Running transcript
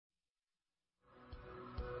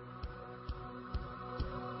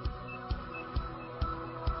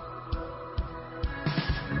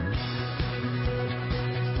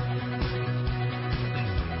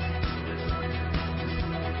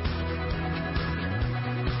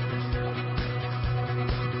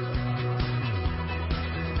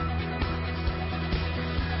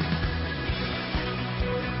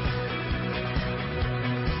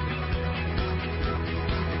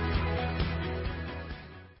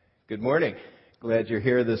Good morning. Glad you're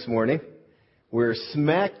here this morning. We're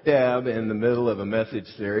smack dab in the middle of a message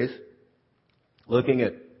series looking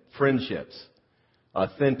at friendships,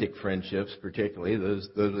 authentic friendships particularly. Those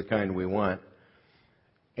are the kind we want.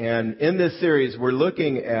 And in this series, we're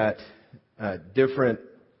looking at different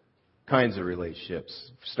kinds of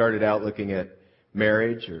relationships. Started out looking at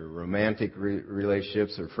marriage or romantic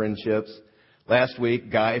relationships or friendships. Last week,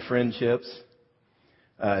 guy friendships.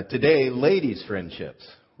 Today, ladies friendships.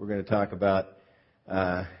 We're going to talk about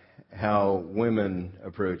how women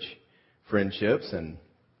approach friendships and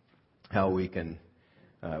how we can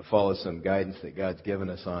follow some guidance that God's given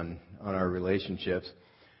us on our relationships.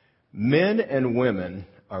 Men and women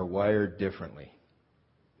are wired differently.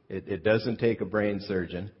 It doesn't take a brain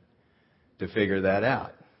surgeon to figure that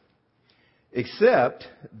out. Except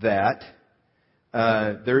that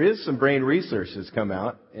there is some brain research that's come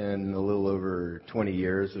out in a little over 20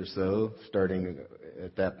 years or so, starting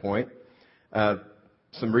at that point.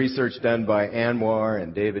 Some research done by Anwar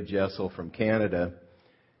and David Jessel from Canada.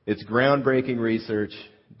 It's groundbreaking research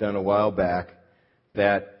done a while back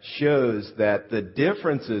that shows that the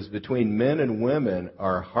differences between men and women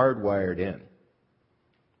are hardwired in.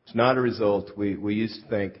 It's not a result. We used to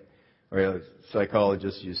think, or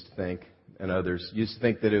psychologists used to think, and others used to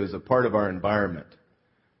think that it was a part of our environment.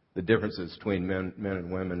 The differences between men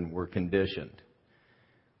and women were conditioned.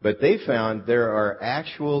 But they found there are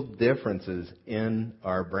actual differences in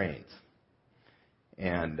our brains.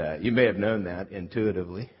 And you may have known that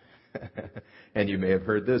intuitively. And you may have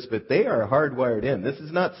heard this, but they are hardwired in. This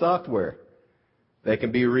is not software that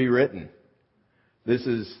can be rewritten. This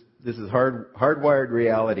is hardwired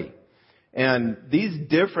reality. And these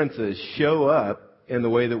differences show up in the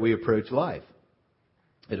way that we approach life.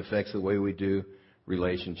 It affects the way we do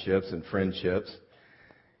relationships and friendships.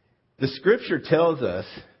 The Scripture tells us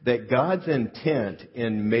that God's intent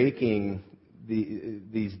in making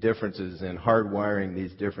these differences and hardwiring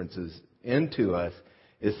these differences into us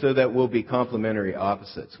is so that we'll be complementary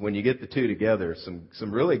opposites. When you get the two together,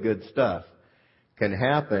 some really good stuff can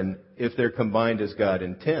happen if they're combined as God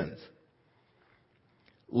intends.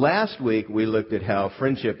 Last week, we looked at how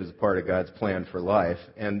friendship is a part of God's plan for life,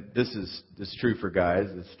 and this is true for guys,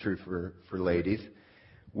 it's true for ladies.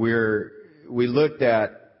 We looked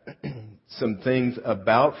at some things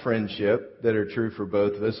about friendship that are true for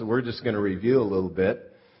both of us, so we're just going to review a little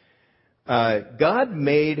bit. God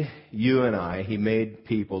made you and I, He made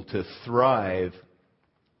people to thrive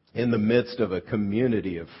in the midst of a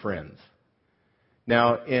community of friends.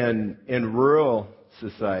 Now, in rural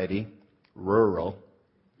society,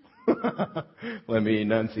 let me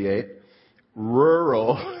enunciate.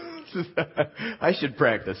 Rural. I should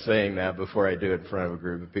practice saying that before I do it in front of a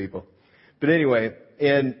group of people. But anyway,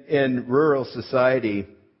 in rural society,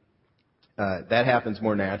 that happens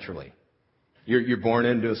more naturally. You're born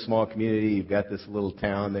into a small community. You've got this little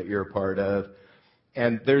town that you're a part of.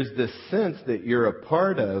 And there's this sense that you're a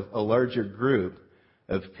part of a larger group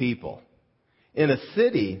of people. In a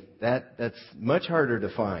city, that's much harder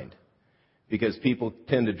to find. Because people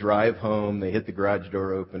tend to drive home, they hit the garage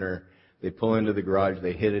door opener, they pull into the garage,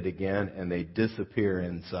 they hit it again, and they disappear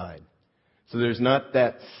inside. So there's not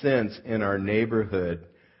that sense in our neighborhood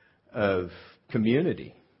of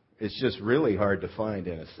community. It's just really hard to find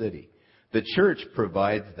in a city. The church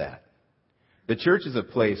provides that. The church is a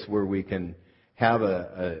place where we can have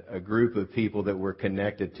a group of people that we're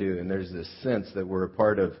connected to, and there's this sense that we're a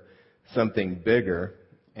part of something bigger,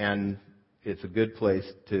 and it's a good place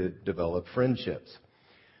to develop friendships.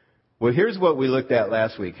 Well, here's what we looked at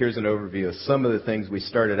last week. Here's an overview of some of the things we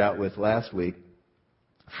started out with last week.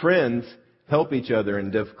 Friends help each other in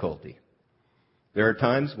difficulty. There are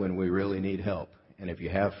times when we really need help. And if you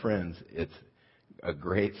have friends, it's a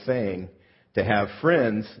great thing to have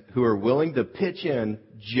friends who are willing to pitch in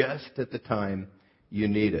just at the time you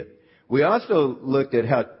need it. We also looked at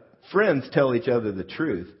how friends tell each other the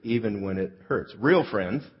truth even when it hurts. Real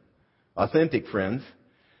friends, authentic friends,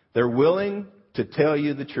 they're willing to tell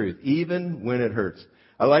you the truth, even when it hurts.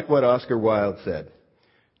 I like what Oscar Wilde said.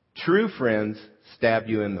 True friends stab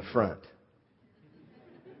you in the front.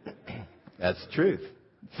 That's the truth.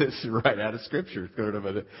 This is right out of Scripture. It's sort of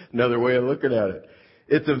another way of looking at it.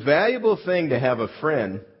 It's a valuable thing to have a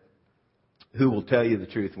friend who will tell you the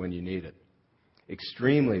truth when you need it.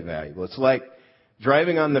 Extremely valuable. It's like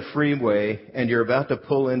driving on the freeway and you're about to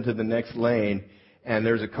pull into the next lane and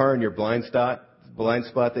there's a car in your blind spot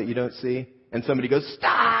that you don't see, and somebody goes,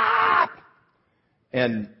 "Stop!"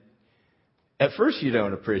 And at first you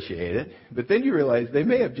don't appreciate it, but then you realize they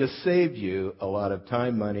may have just saved you a lot of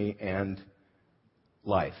time, money, and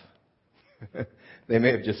life. They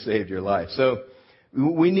may have just saved your life. So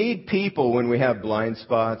We need people when we have blind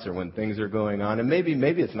spots or when things are going on. And maybe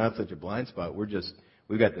it's not such a blind spot.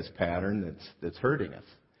 We've got this pattern that's hurting us.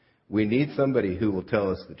 We need somebody who will tell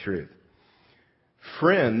us the truth.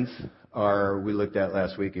 Friends are, we looked at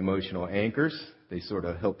last week, emotional anchors. They sort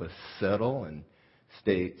of help us settle and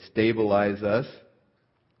stabilize us.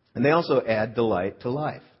 And they also add delight to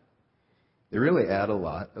life. They really add a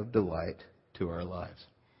lot of delight to our lives.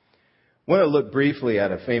 I want to look briefly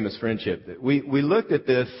at a famous friendship. We looked at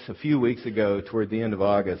this a few weeks ago toward the end of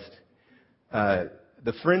August.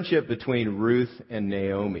 The friendship between Ruth and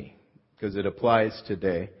Naomi, because it applies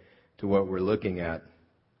today to what we're looking at.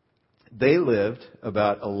 They lived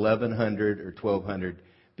about 1100 or 1200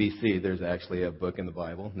 BC. There's actually a book in the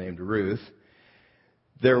Bible named Ruth.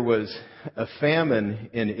 There was a famine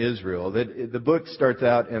in Israel. The book starts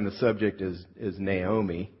out and the subject is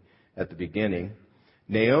Naomi at the beginning.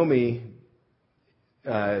 Naomi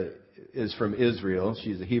is from Israel.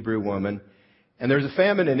 She's a Hebrew woman. And there's a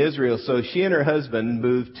famine in Israel, so she and her husband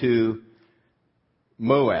moved to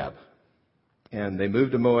Moab. And they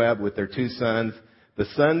moved to Moab with their 2 sons. The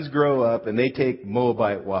sons grow up and they take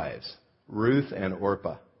Moabite wives, Ruth and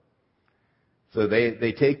Orpah. So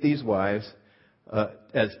they take these wives.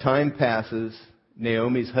 As time passes,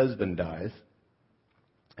 Naomi's husband dies.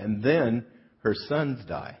 And then her sons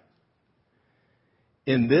die.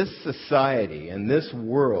 In this society, in this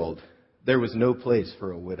world, there was no place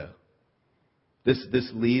for a widow. This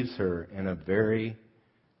leaves her in a very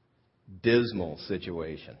dismal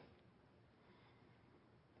situation.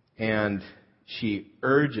 And she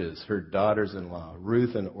urges her daughters-in-law,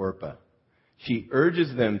 Ruth and Orpah, she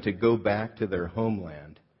urges them to go back to their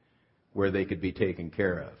homeland where they could be taken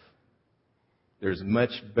care of. There's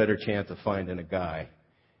much better chance of finding a guy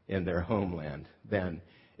in their homeland than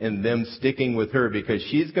in them sticking with her, because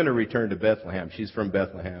she's going to return to Bethlehem. She's from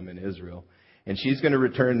Bethlehem in Israel. And she's going to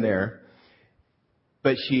return there.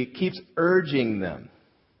 But she keeps urging them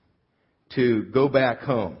to go back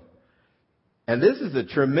home. And this is a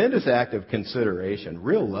tremendous act of consideration,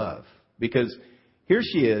 real love. Because here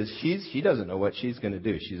she is. She doesn't know what she's going to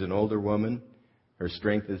do. She's an older woman. Her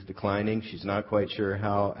strength is declining. She's not quite sure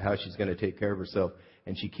how she's going to take care of herself.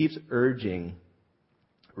 And she keeps urging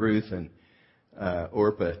Ruth and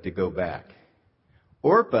Orpah to go back.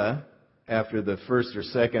 Orpah, after the first or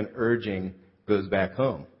second urging, goes back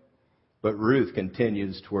home. But Ruth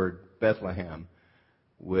continues toward Bethlehem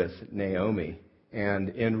with Naomi. And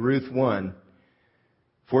in Ruth 1,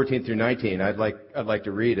 14 through 19, I'd like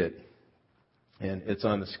to read it. And it's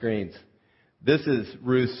on the screens. This is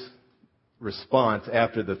Ruth's response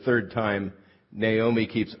after the third time Naomi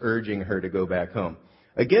keeps urging her to go back home.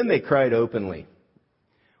 Again, they cried openly.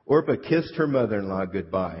 Orpah kissed her mother-in-law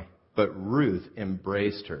goodbye, but Ruth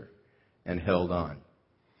embraced her and held on.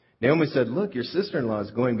 Naomi said, "Look, your sister-in-law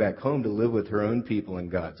is going back home to live with her own people and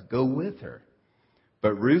God's. Go with her."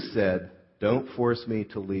 But Ruth said, "Don't force me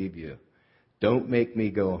to leave you. Don't make me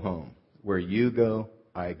go home. Where you go,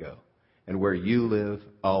 I go. And where you live,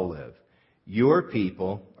 I'll live. Your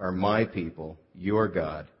people are my people. Your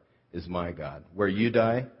God is my God. Where you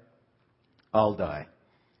die, I'll die.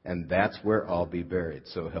 And that's where I'll be buried,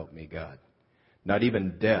 so help me God. Not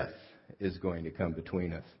even death is going to come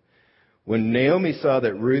between us." When Naomi saw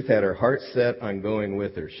that Ruth had her heart set on going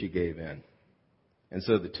with her, she gave in. And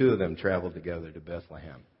so the 2 of them traveled together to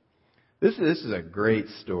Bethlehem. This is a great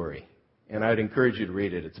story, and I'd encourage you to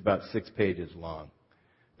read it. It's about 6 pages long.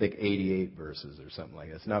 I think 88 verses or something like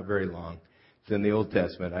that. It's not very long. It's in the Old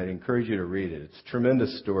Testament. I'd encourage you to read it. It's a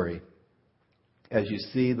tremendous story as you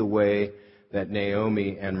see the way that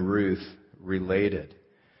Naomi and Ruth related.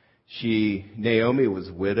 Naomi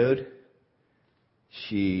was widowed.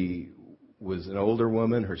 She was an older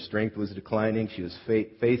woman. Her strength was declining. She was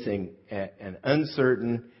facing an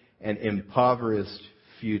uncertain and impoverished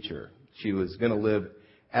future. She was going to live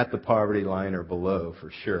at the poverty line or below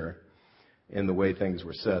for sure in the way things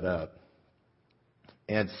were set up.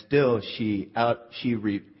 And still she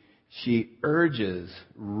urges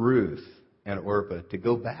Ruth and Orpah to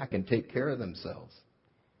go back and take care of themselves.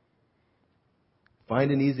 Find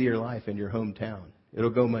an easier life in your hometown. It'll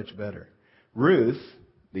go much better. Ruth,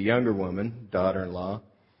 the younger woman, daughter-in-law,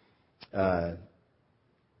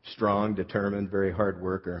 strong, determined, very hard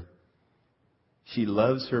worker. She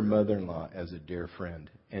loves her mother-in-law as a dear friend,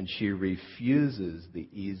 and she refuses the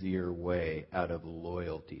easier way out of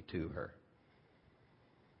loyalty to her.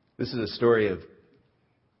 This is a story of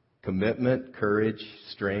commitment, courage,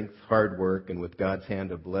 strength, hard work, and with God's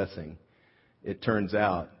hand of blessing, it turns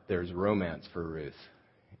out there's romance for Ruth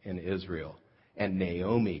in Israel. And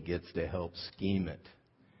Naomi gets to help scheme it.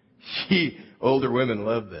 older women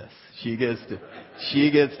love this. She gets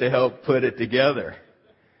to help put it together.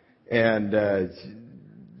 And,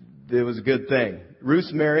 it was a good thing.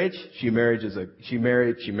 Ruth's marriage, she marries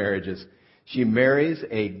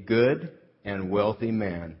a good and wealthy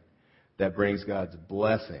man that brings God's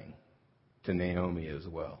blessing to Naomi as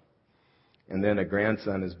well. And then a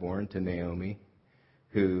grandson is born to Naomi,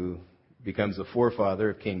 who becomes the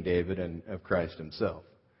forefather of King David and of Christ himself.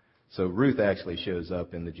 So Ruth actually shows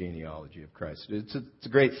up in the genealogy of Christ. It's a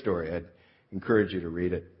great story. I'd encourage you to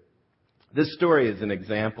read it. This story is an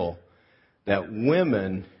example that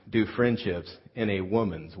women do friendships in a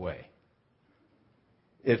woman's way.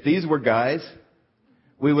 If these were guys,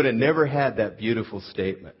 we would have never had that beautiful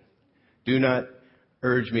statement. Do not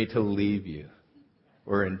urge me to leave you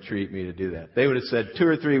or entreat me to do that. They would have said 2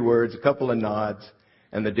 or 3 words, a couple of nods,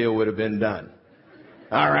 and the deal would have been done.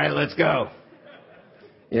 All right, let's go.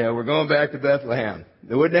 Yeah, we're going back to Bethlehem.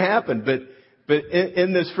 It wouldn't have happened, but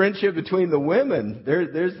in this friendship between the women,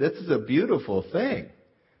 this is a beautiful thing.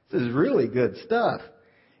 This is really good stuff.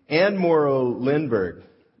 Anne Morrow Lindbergh,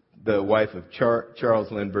 the wife of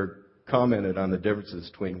Charles Lindbergh, commented on the differences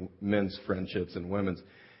between men's friendships and women's.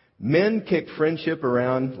 Men kick friendship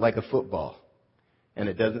around like a football, and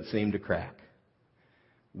it doesn't seem to crack.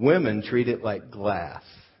 Women treat it like glass,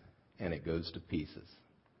 and it goes to pieces.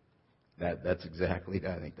 That's exactly,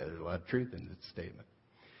 I think there's a lot of truth in this statement.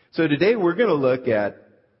 So today we're going to look at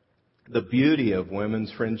the beauty of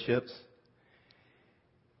women's friendships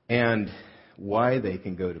and why they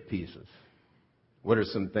can go to pieces. What are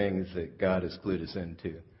some things that God has clued us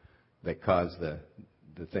into that cause the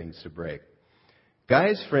things to break?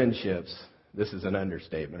 Guys' friendships, this is an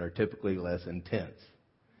understatement, are typically less intense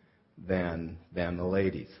than the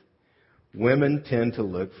ladies. Women tend to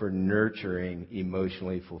look for nurturing,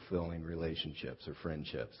 emotionally fulfilling relationships or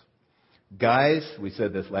friendships. Guys, we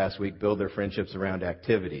said this last week, build their friendships around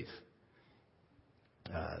activities.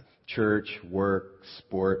 Church, work,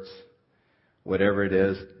 sports, whatever it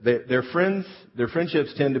is. Their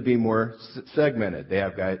friendships tend to be more segmented. They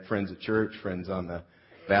have friends at church, friends on the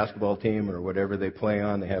basketball team or whatever they play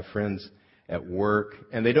on. They have friends at work,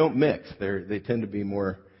 and they don't mix. They tend to be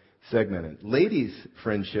more segmented. Ladies'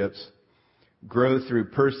 friendships grow through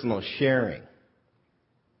personal sharing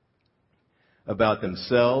about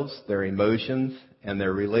themselves, their emotions, and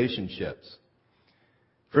their relationships.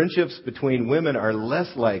 Friendships between women are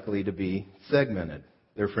less likely to be segmented.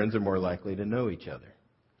 Their friends are more likely to know each other.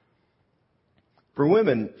 For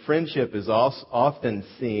women, friendship is often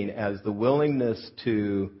seen as the willingness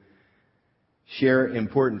to share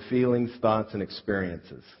important feelings, thoughts, and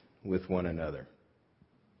experiences with one another.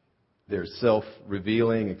 They're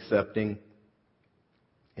self-revealing, accepting,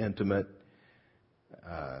 intimate.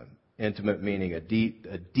 Intimate meaning a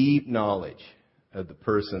deep knowledge of the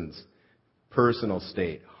person's personal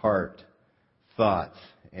state, heart, thoughts,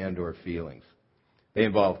 and or feelings. They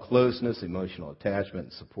involve closeness, emotional attachment,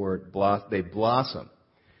 and support. They blossom.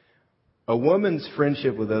 A woman's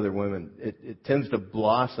friendship with other women, it tends to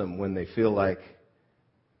blossom when they feel like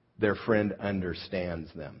their friend understands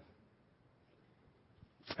them.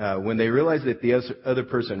 When they realize that the other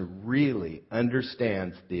person really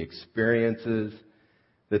understands the experiences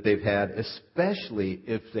that they've had, especially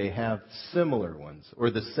if they have similar ones or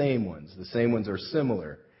the same ones. The same ones or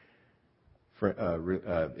similar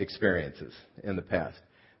experiences in the past.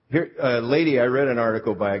 Here, lady, I read an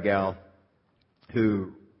article by a gal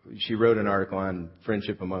she wrote an article on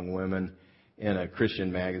friendship among women in a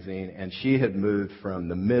Christian magazine, and she had moved from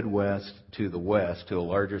the Midwest to the West to a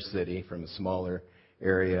larger city, from a smaller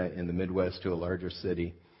area in the Midwest to a larger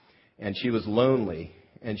city, and she was lonely,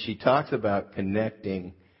 and she talks about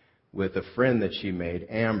connecting with a friend that she made,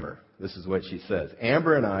 Amber. This is what she says.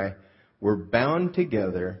 Amber and I were bound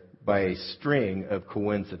together by a string of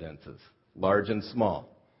coincidences, large and small.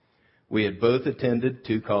 We had both attended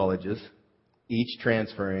 2 colleges, each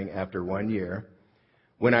transferring after 1 year,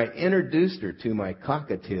 when I introduced her to my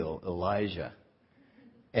cockatiel, Elijah.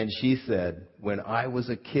 And she said, when I was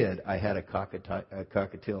a kid, I had a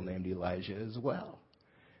cockatiel named Elijah as well.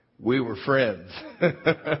 We were friends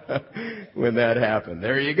when that happened.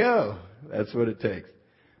 There you go. That's what it takes.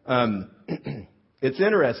 It's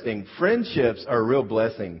interesting. Friendships are a real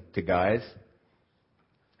blessing to guys,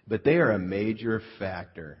 but they are a major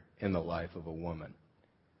factor in the life of a woman.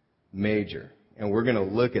 Major. And we're going to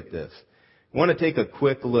look at this. I want to take a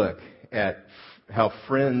quick look at how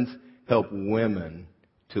friends help women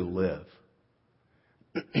to live.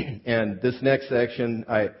 And this next section,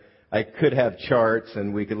 I could have charts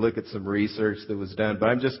and we could look at some research that was done, but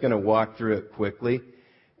I'm just going to walk through it quickly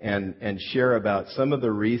and share about some of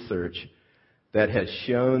the research that has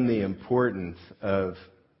shown the importance of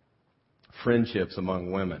friendships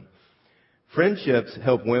among women. Friendships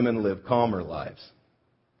help women live calmer lives.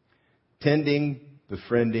 Tending,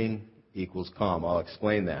 befriending equals calm. I'll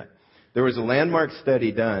explain that. There was a landmark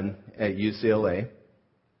study done at UCLA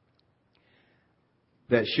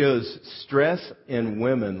that shows stress in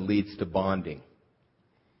women leads to bonding.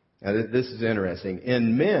 Now, this is interesting.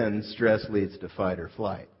 In men, stress leads to fight or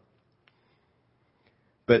flight.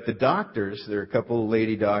 But the doctors, there are a couple of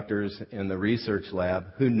lady doctors in the research lab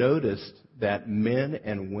who noticed that men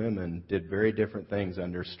and women did very different things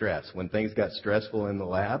under stress. When things got stressful in the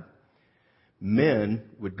lab, men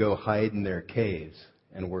would go hide in their caves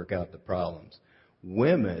and work out the problems.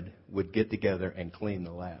 Women would get together and clean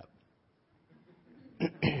the lab.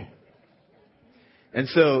 And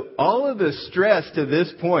so all of the stress to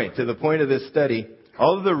this point, to the point of this study,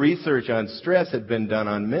 all of the research on stress had been done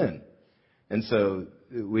on men. And so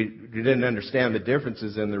we didn't understand the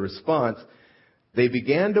differences in the response. They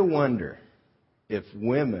began to wonder if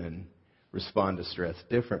women respond to stress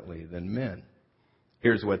differently than men.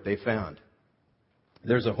 Here's what they found.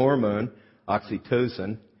 There's a hormone,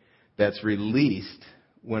 oxytocin, that's released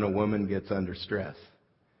when a woman gets under stress.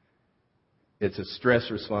 It's a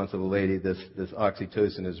stress response of a lady. This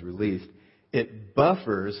oxytocin is released. It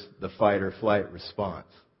buffers the fight or flight response.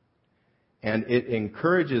 And it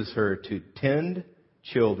encourages her to tend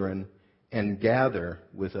children and gather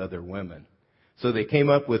with other women. So they came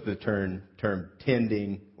up with the term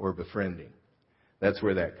tending or befriending. That's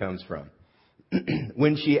where that comes from.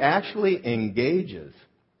 When she actually engages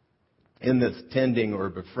in this tending or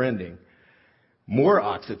befriending, more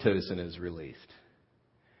oxytocin is released,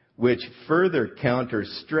 which further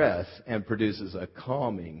counters stress and produces a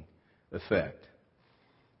calming effect.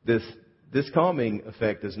 This calming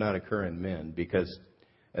effect does not occur in men because,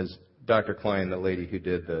 as Dr. Klein, the lady who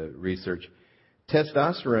did the research,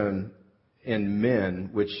 testosterone in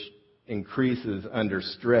men, which increases under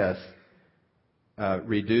stress,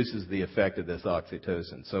 reduces the effect of this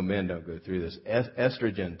oxytocin. So men don't go through this.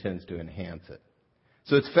 Estrogen tends to enhance it.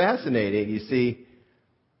 So it's fascinating. You see,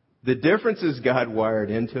 the differences God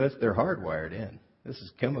wired into us, they're hardwired in. This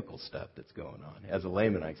is chemical stuff that's going on. As a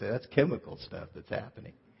layman, I say that's chemical stuff that's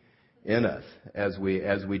happening in us as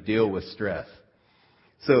we deal with stress.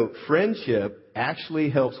 So friendship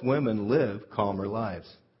actually helps women live calmer lives.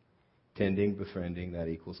 Tending, befriending, that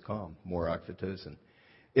equals calm. More oxytocin.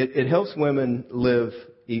 It helps women live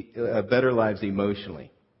better lives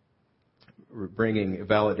emotionally, bringing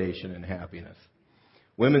validation and happiness.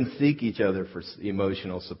 Women seek each other for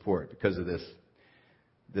emotional support because of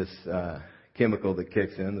this chemical that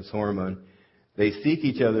kicks in, this hormone. They seek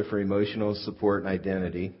each other for emotional support and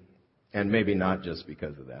identity, and maybe not just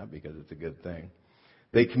because of that, because it's a good thing.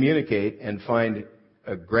 They communicate and find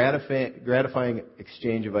a gratifying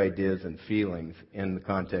exchange of ideas and feelings in the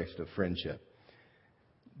context of friendship.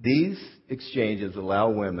 These exchanges allow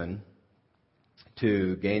women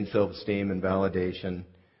to gain self-esteem and validation,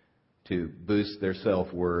 to boost their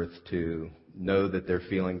self-worth, to know that their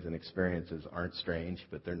feelings and experiences aren't strange,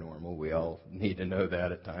 but they're normal. We all need to know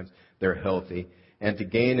that at times. They're healthy. And to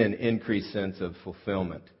gain an increased sense of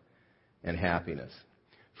fulfillment and happiness.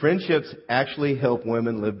 Friendships actually help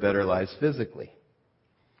women live better lives physically.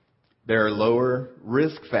 There are lower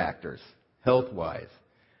risk factors, health-wise.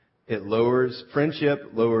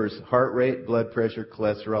 Friendship lowers heart rate, blood pressure,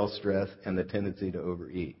 cholesterol, stress, and the tendency to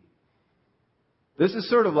overeat. This is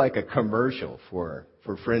sort of like a commercial for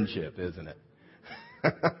friendship, isn't it?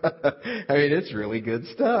 I mean, it's really good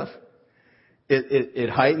stuff. It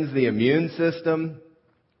heightens the immune system.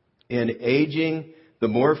 In aging, the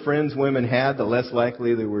more friends women had, the less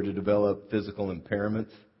likely they were to develop physical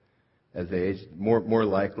impairments as they aged. More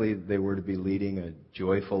likely they were to be leading a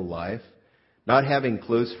joyful life. Not having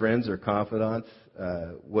close friends or confidants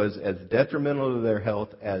was as detrimental to their health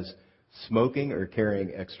as smoking or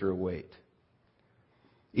carrying extra weight.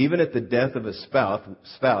 Even at the death of a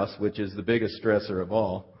spouse, which is the biggest stressor of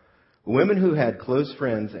all, women who had close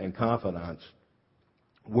friends and confidants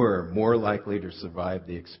were more likely to survive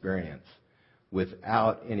the experience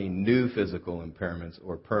without any new physical impairments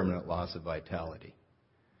or permanent loss of vitality.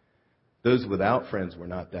 Those without friends were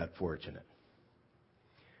not that fortunate.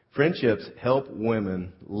 Friendships help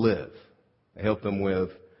women live. They help them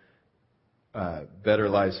live better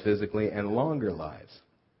lives physically and longer lives.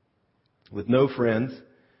 With no friends,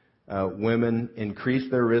 women increase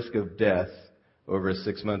their risk of death over a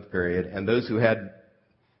 6-month period, and those who had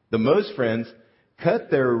the most friends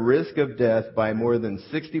cut their risk of death by more than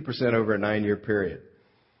 60% over a 9-year period.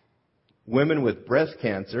 Women with breast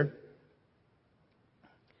cancer,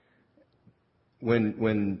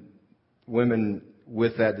 when women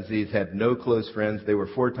with that disease had no close friends. They were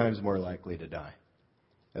 4 times more likely to die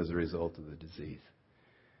as a result of the disease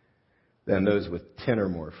than those with 10 or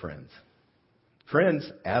more friends. Friends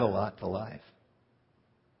add a lot to life.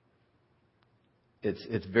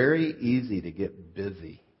 It's very easy to get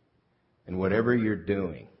busy in whatever you're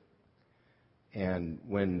doing. And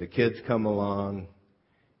when the kids come along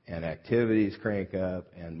and activities crank up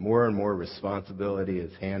and more responsibility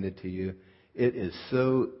is handed to you, it is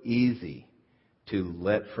so easy to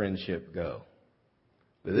let friendship go.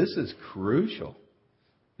 But this is crucial.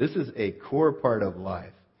 This is a core part of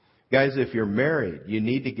life. Guys, if you're married, you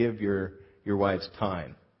need to give your wives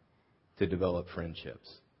time to develop friendships.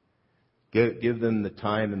 Give them the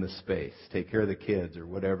time and the space. Take care of the kids or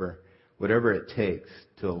whatever it takes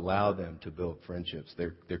to allow them to build friendships.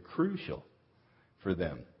 They're crucial for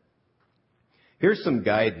them. Here's some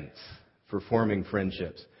guidance for forming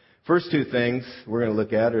friendships. First 2 things we're going to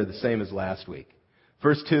look at are the same as last week.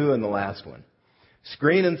 First 2 and the last one.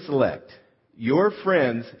 Screen and select. Your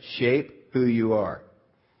friends shape who you are.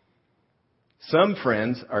 Some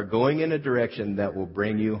friends are going in a direction that will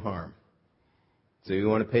bring you harm. So you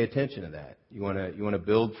want to pay attention to that. You want to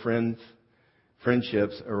build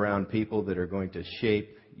friendships around people that are going to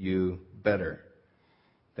shape you better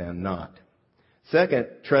than not. Second,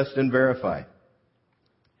 trust and verify.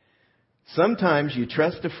 Sometimes you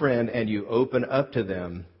trust a friend and you open up to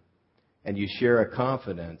them and you share a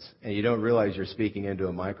confidence and you don't realize you're speaking into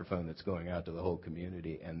a microphone that's going out to the whole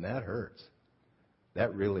community, and that hurts.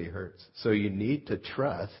 That really hurts. So you need to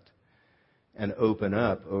trust and open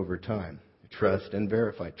up over time. Trust and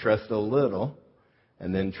verify. Trust a little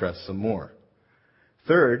and then trust some more.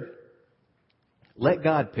 Third, let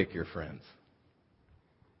God pick your friends.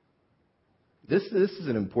 This is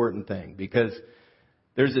an important thing because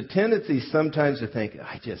there's a tendency sometimes to think,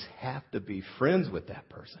 I just have to be friends with that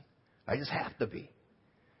person. I just have to be.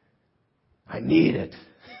 I need it.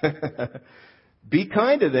 Be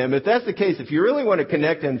kind to them. If that's the case, if you really want to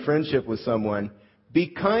connect in friendship with someone, be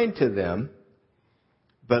kind to them,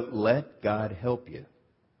 but let God help you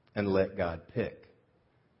and let God pick.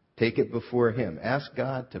 Take it before Him. Ask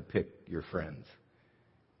God to pick your friends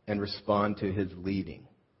and respond to His leading.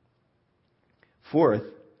 Fourth,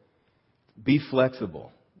 be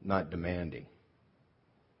flexible, not demanding.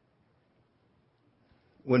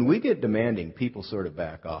 When we get demanding, people sort of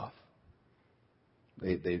back off.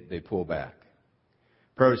 They pull back.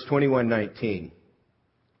 Proverbs 21:19.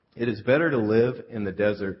 It is better to live in the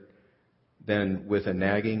desert than with a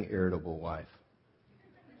nagging, irritable wife.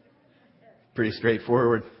 Pretty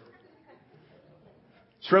straightforward.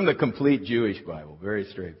 It's from the Complete Jewish Bible. Very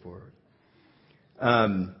straightforward.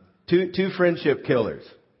 2 friendship killers.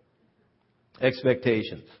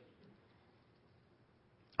 Expectations.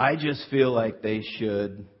 I just feel like they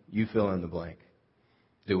should, you fill in the blank,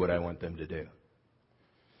 do what I want them to do.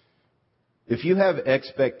 If you have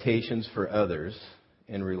expectations for others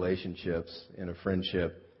in relationships, in a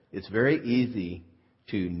friendship, it's very easy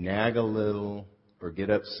to nag a little or get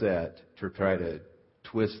upset to try to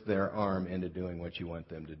twist their arm into doing what you want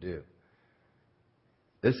them to do.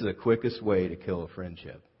 This is the quickest way to kill a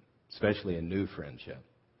friendship, especially a new friendship.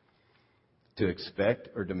 To expect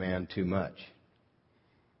or demand too much.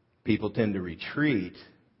 People tend to retreat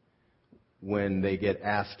when they get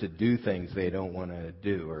asked to do things they don't want to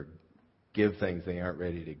do or give things they aren't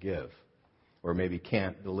ready to give or maybe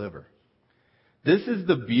can't deliver. This is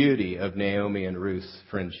the beauty of Naomi and Ruth's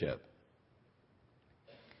friendship.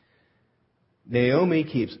 Naomi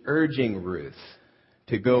keeps urging Ruth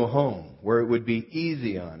to go home where it would be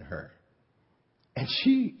easy on her. And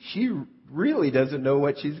she really doesn't know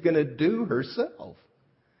what she's going to do herself.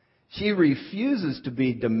 She refuses to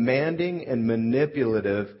be demanding and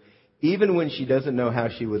manipulative even when she doesn't know how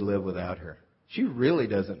she would live without her. She really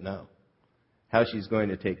doesn't know how she's going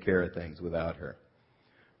to take care of things without her.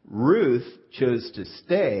 Ruth chose to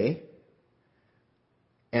stay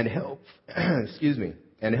and help,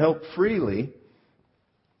 and help freely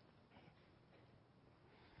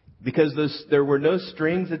because there were no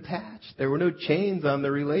strings attached. There were no chains on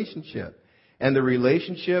the relationship. And the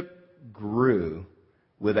relationship grew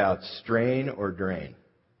without strain or drain.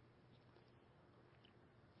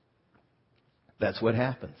 That's what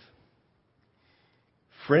happens.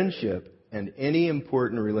 Friendship and any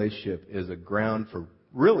important relationship is a ground for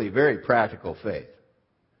really very practical faith.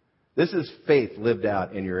 This is faith lived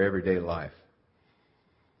out in your everyday life.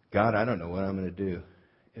 God, I don't know what I'm going to do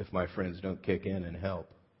if my friends don't kick in and help.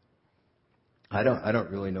 I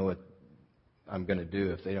don't really know what I'm going to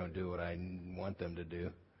do if they don't do what I want them to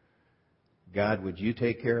do. God, would you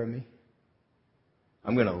take care of me?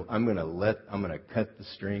 I'm gonna cut the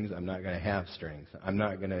strings. I'm not gonna have strings. I'm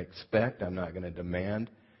not gonna expect. I'm not gonna demand.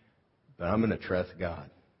 But I'm gonna trust God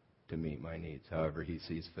to meet my needs however He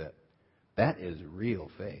sees fit. That is real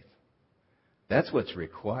faith. That's what's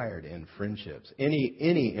required in friendships.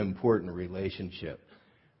 Any important relationship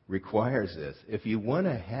requires this. If you want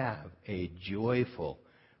to have a joyful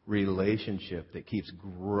relationship that keeps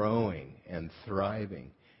growing and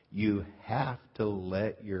thriving, you have to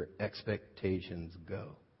let your expectations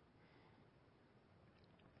go.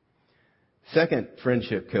 Second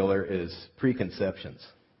friendship killer is preconceptions.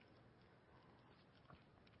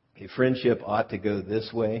 A friendship ought to go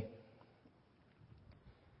this way.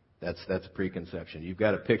 That's preconception. You've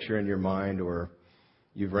got a picture in your mind, or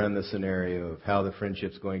you've run the scenario of how the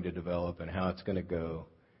friendship's going to develop and how it's going to go,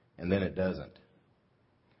 and then it doesn't.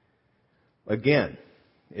 Again,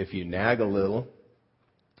 if you nag a little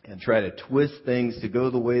and try to twist things to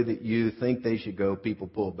go the way that you think they should go, people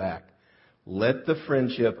pull back. Let the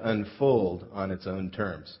friendship unfold on its own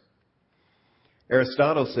terms.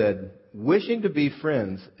 Aristotle said, wishing to be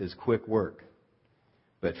friends is quick work,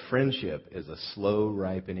 but friendship is a slow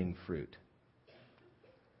ripening fruit.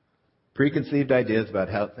 Preconceived ideas about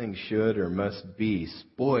how things should or must be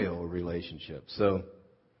spoil relationships. So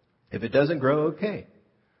if it doesn't grow, okay.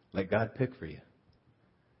 Let God pick for you.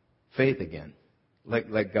 Faith again.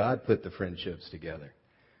 Let God put the friendships together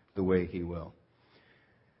the way He will.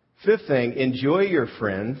 Fifth thing, enjoy your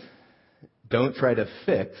friends. Don't try to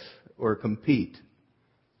fix or compete.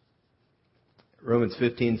 Romans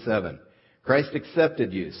 15:7. Christ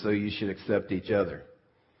accepted you, so you should accept each other.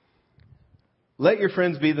 Let your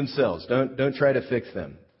friends be themselves. Don't try to fix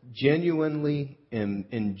them. Genuinely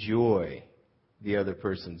enjoy the other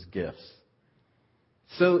person's gifts.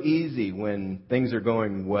 So easy when things are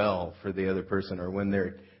going well for the other person, or when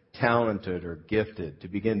they're talented or gifted, to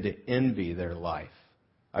begin to envy their life.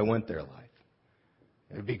 I want their life.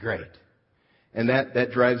 It would be great. And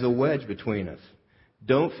that drives a wedge between us.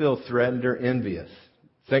 Don't feel threatened or envious.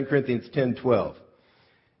 2 Corinthians 10:12.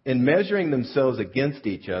 In measuring themselves against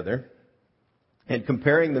each other and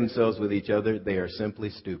comparing themselves with each other, they are simply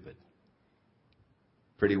stupid.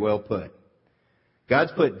 Pretty well put.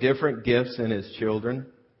 God's put different gifts in His children.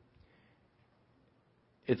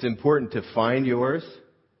 It's important to find yours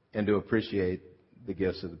and to appreciate the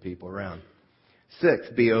gifts of the people around.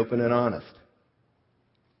 6, be open and honest.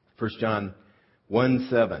 1 John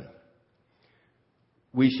 1:7.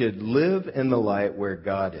 We should live in the light where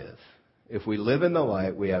God is. If we live in the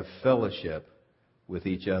light, we have fellowship with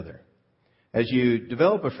each other. As you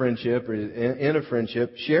develop a friendship or in a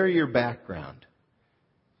friendship, share your background.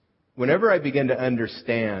 Whenever I begin to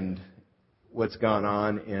understand what's gone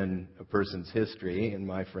on in a person's history in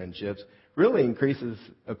my friendships, really increases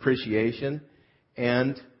appreciation,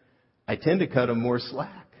 and I tend to cut them more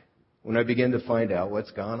slack when I begin to find out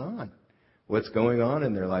what's gone on, what's going on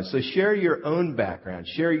in their lives. So share your own background,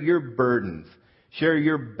 share your burdens, share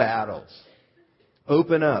your battles.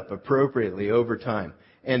 Open up appropriately over time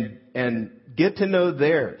and get to know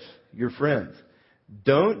theirs, your friends.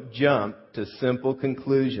 Don't jump to simple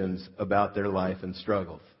conclusions about their life and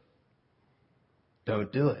struggles.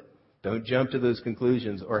 Don't do it. Don't jump to those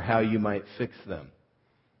conclusions or how you might fix them.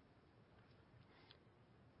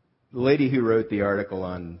 The lady who wrote the article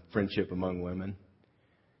on friendship among women,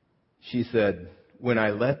 she said, when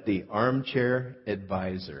I let the armchair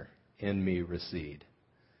advisor in me recede,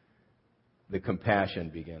 the compassion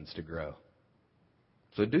begins to grow.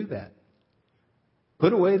 So do that.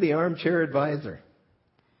 Put away the armchair advisor.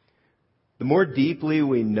 The more deeply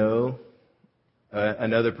we know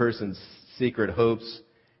another person's secret hopes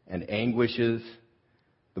and anguishes,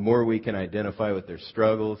 the more we can identify with their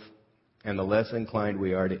struggles, and the less inclined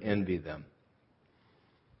we are to envy them.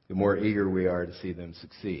 The more eager we are to see them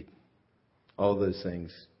succeed. All those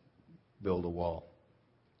things build a wall.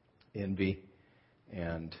 Envy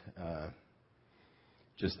and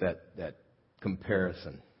just that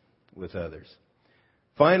comparison with others.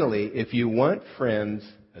 Finally, if you want friends,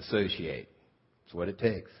 associate. It's what it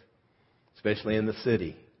takes. Especially in the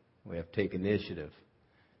city. We have to take initiative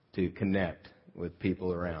to connect with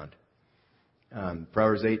people around.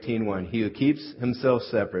 Proverbs 18:1, he who keeps himself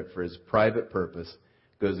separate for his private purpose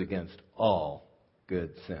goes against all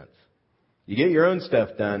good sense. You get your own stuff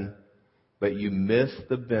done, but you miss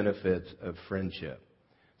the benefits of friendship.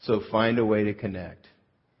 So find a way to connect.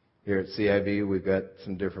 Here at CIV, we've got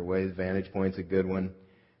some different ways. Vantage Point's a good one.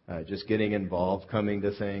 Just getting involved, coming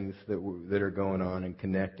to things that are going on and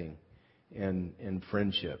connecting in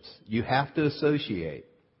friendships. You have to associate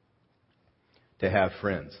to have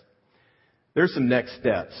friends. There's some next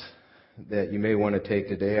steps that you may want to take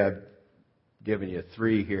today. I've given you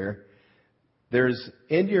 3 here. There's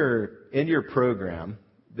in your program,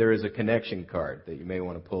 there is a connection card that you may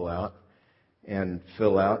want to pull out and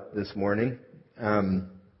fill out this morning.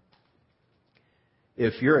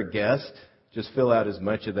 If you're a guest, just fill out as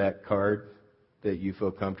much of that card that you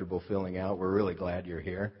feel comfortable filling out. We're really glad you're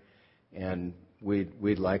here, and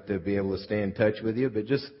we'd like to be able to stay in touch with you, but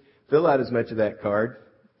just fill out as much of that card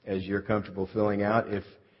as you're comfortable filling out. If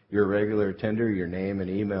you're a regular attender, your name and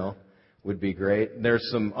email would be great. There's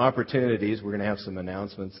some opportunities. We're going to have some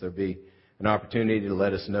announcements. There'll be an opportunity to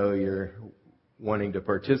let us know you're wanting to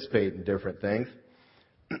participate in different things.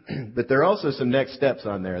 But there are also some next steps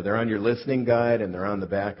on there. They're on your listening guide and they're on the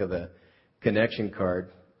back of the connection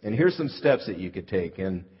card. And here's some steps that you could take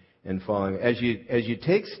in following. As you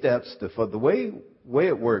take steps to follow, the way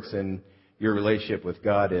it works in your relationship with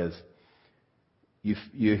God is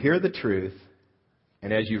you hear the truth,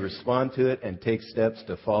 and as you respond to it and take steps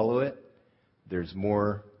to follow it, there's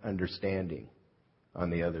more understanding on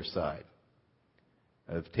the other side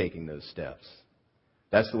of taking those steps.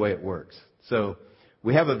 That's the way it works. So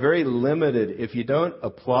we have a very limited, if you don't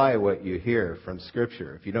apply what you hear from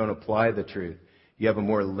Scripture, if you don't apply the truth, you have a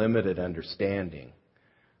more limited understanding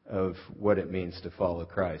of what it means to follow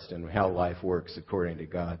Christ and how life works according to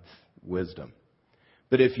God's wisdom.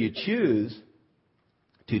 But if you choose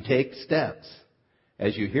to take steps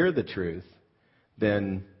as you hear the truth,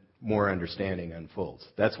 then more understanding unfolds.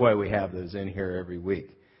 That's why we have those in here every week.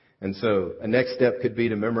 And so a next step could be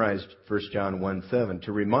to memorize 1 John 1:7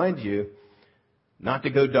 to remind you not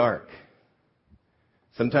to go dark.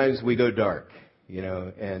 Sometimes we go dark,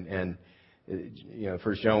 and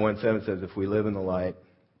 1 John 1:7 says if we live in the light,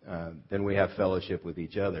 then we have fellowship with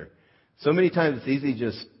each other. So many times it's easy to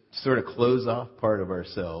just sort of close off part of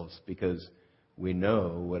ourselves because we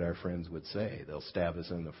know what our friends would say. They'll stab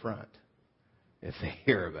us in the front if they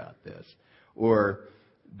hear about this. Or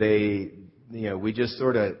we just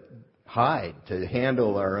sort of hide to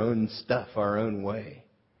handle our own stuff our own way.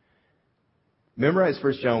 Memorize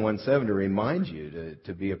 1 John 1:7 to remind you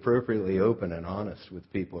to be appropriately open and honest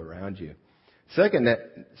with people around you. Second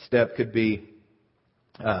step could be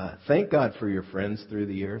thank God for your friends through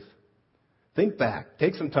the years. Think back.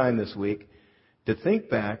 Take some time this week to think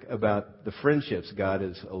back about the friendships God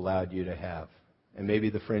has allowed you to have, and maybe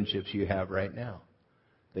the friendships you have right now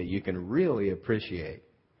that you can really appreciate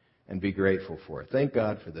and be grateful for. Thank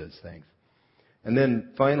God for those things. And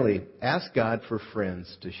then finally, ask God for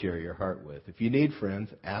friends to share your heart with. If you need friends,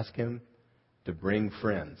 ask Him to bring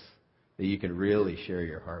friends that you can really share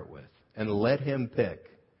your heart with. And let Him pick.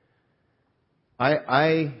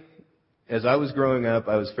 As I was growing up,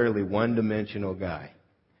 I was a fairly one-dimensional guy.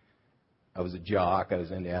 I was a jock. I was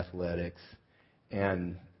into athletics.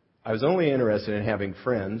 And I was only interested in having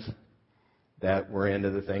friends that were into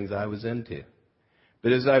the things I was into.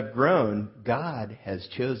 But as I've grown, God has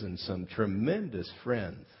chosen some tremendous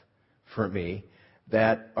friends for me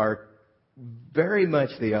that are very much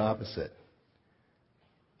the opposite.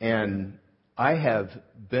 And I have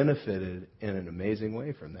benefited in an amazing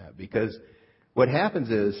way from that, because what happens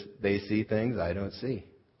is they see things I don't see.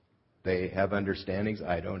 They have understandings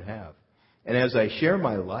I don't have. And as I share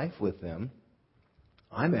my life with them,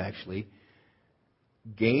 I'm actually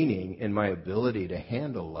gaining in my ability to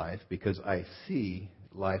handle life because I see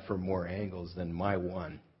life from more angles than my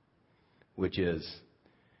one, which is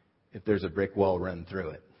if there's a brick wall, run through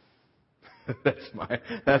it.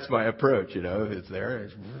 That's my approach, If it's there,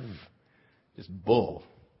 it's just bull,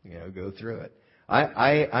 go through it.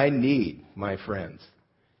 I need my friends,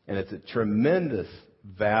 and it's a tremendous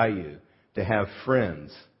value to have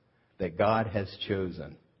friends that God has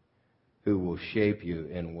chosen who will shape you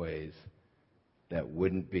in ways that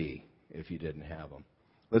wouldn't be if you didn't have them.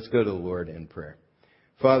 Let's go to the Lord in prayer.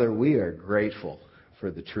 Father, we are grateful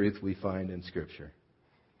for the truth we find in Scripture,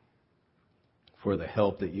 for the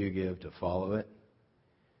help that you give to follow it,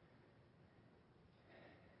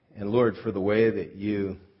 and Lord, for the way that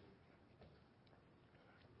you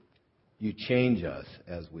change us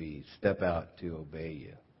as we step out to obey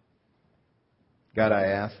you. God, I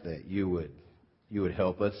ask that you would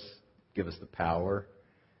help us, give us the power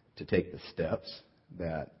to take the steps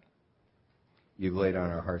that you've laid on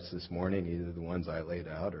our hearts this morning, either the ones I laid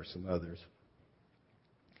out or some others.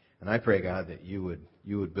 And I pray, God, that you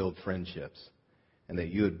would build friendships and that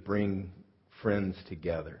you would bring friends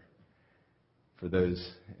together for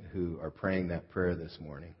those who are praying that prayer this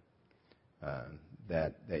morning,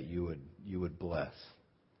 that you would bless.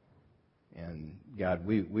 And God,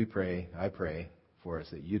 I pray for us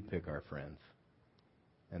that you'd pick our friends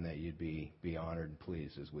and that you'd be honored and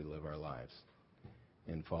pleased as we live our lives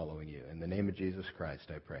in following you. In the name of Jesus Christ,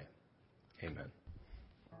 I pray. Amen.